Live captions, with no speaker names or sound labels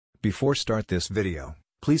Before start this video,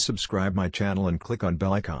 please subscribe my channel and click on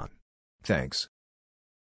bell icon. Thanks.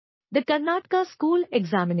 The Karnataka School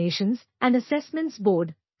Examinations and Assessments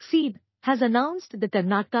Board, (CEB), has announced the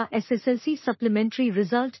Karnataka SSLC Supplementary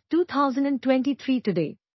Result 2023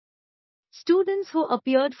 today. Students who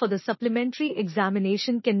appeared for the supplementary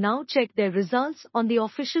examination can now check their results on the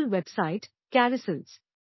official website, Carousels.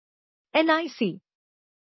 NIC.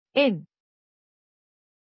 In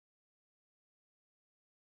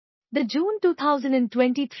the June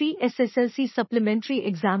 2023 SSLC supplementary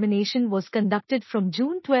examination was conducted from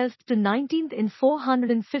June 12 to 19 in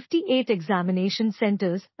 458 examination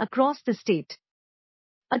centers across the state.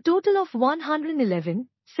 A total of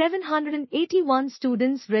 111,781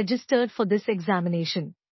 students registered for this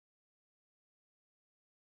examination.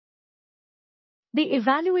 The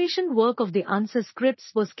evaluation work of the answer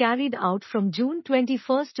scripts was carried out from June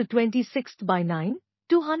 21 to 26 by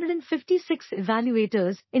 256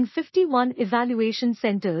 evaluators in 51 evaluation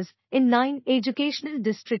centers in 9 educational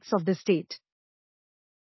districts of the state.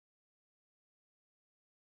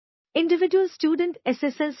 Individual student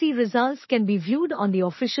SSLC results can be viewed on the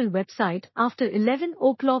official website after 11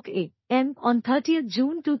 o'clock a.m. on 30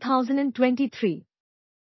 June 2023.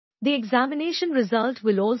 The examination result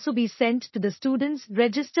will also be sent to the students'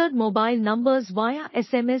 registered mobile numbers via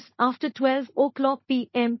SMS after 12 o'clock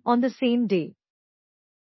p.m. on the same day.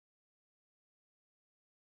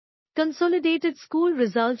 Consolidated school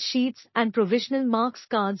result sheets and provisional marks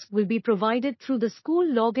cards will be provided through the school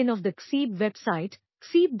login of the CEB website,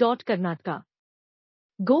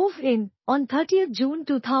 ceb.karnataka.gov.in, on 30 June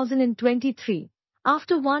 2023.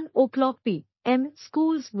 After 1 o'clock p.m.,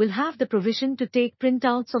 schools will have the provision to take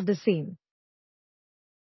printouts of the same.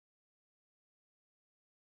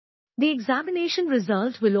 The examination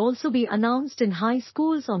result will also be announced in high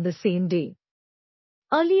schools on the same day.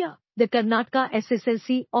 Earlier, the Karnataka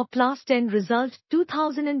SSLC or Class 10 result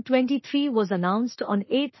 2023 was announced on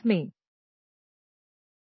 8 May.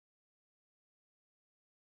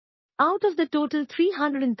 Out of the total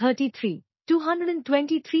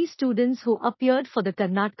 333,223 students who appeared for the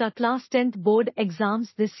Karnataka Class 10th board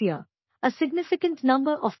exams this year, a significant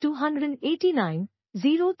number of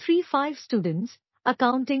 289,035 students,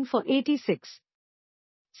 accounting for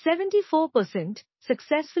 86.74%,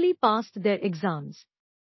 successfully passed their exams.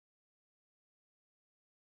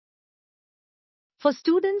 For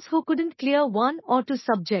students who couldn't clear 1 or 2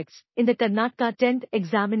 subjects in the Karnataka 10th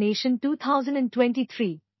examination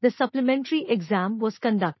 2023, the supplementary exam was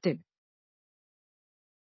conducted.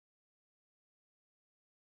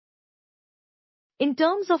 In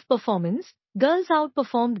terms of performance, girls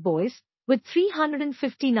outperformed boys with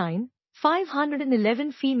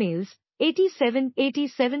 359,511 females,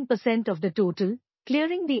 87% of the total,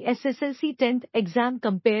 clearing the SSLC 10th exam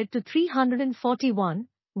compared to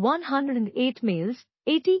 341,108 males,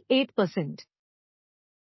 88%.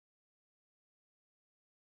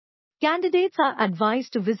 Candidates are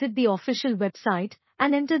advised to visit the official website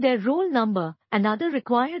and enter their roll number and other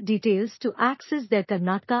required details to access their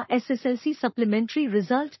Karnataka SSLC Supplementary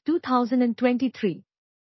Result 2023.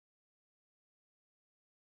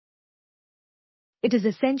 It is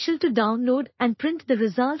essential to download and print the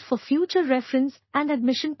result for future reference and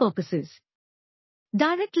admission purposes.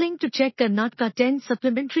 Direct link to check Karnataka 10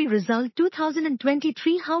 Supplementary Result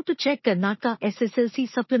 2023. How to check Karnataka SSLC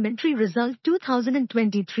Supplementary Result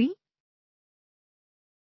 2023?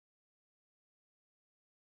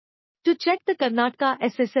 To check the Karnataka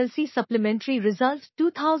SSLC Supplementary Result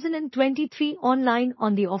 2023 online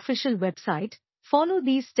on the official website, follow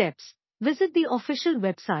these steps. Visit the official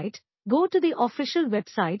website. Go to the official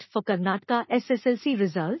website for Karnataka SSLC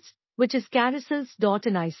results, which is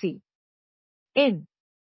carousels.nic.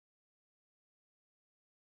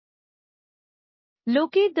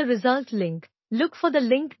 Locate the result link. Look for the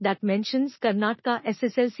link that mentions Karnataka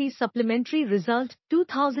SSLC Supplementary Result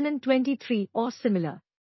 2023 or similar.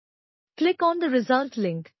 Click on the result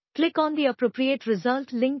link. Click on the appropriate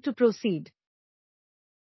result link to proceed.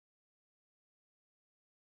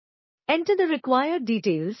 Enter the required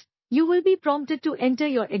details. You will be prompted to enter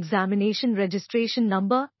your examination registration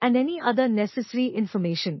number and any other necessary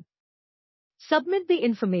information. Submit the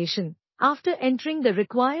information. After entering the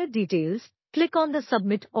required details, click on the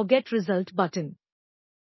Submit or Get Result button.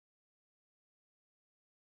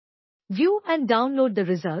 View and download the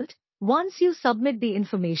result. Once you submit the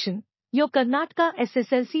information, your Karnataka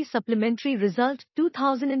SSLC Supplementary Result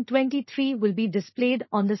 2023 will be displayed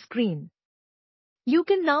on the screen. You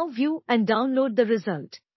can now view and download the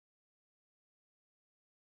result.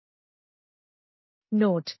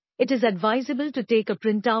 Note: it is advisable to take a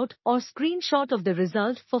printout or screenshot of the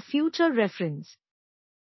result for future reference.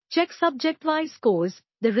 Check subject-wise scores.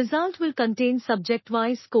 The result will contain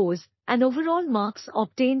subject-wise scores and overall marks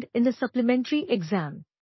obtained in the supplementary exam.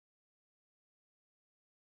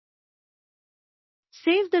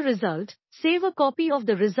 Save the result. Save a copy of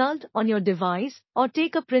the result on your device or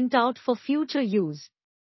take a printout for future use.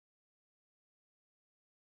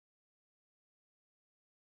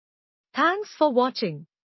 Thanks for watching.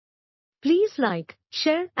 Please like,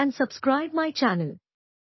 share and subscribe my channel.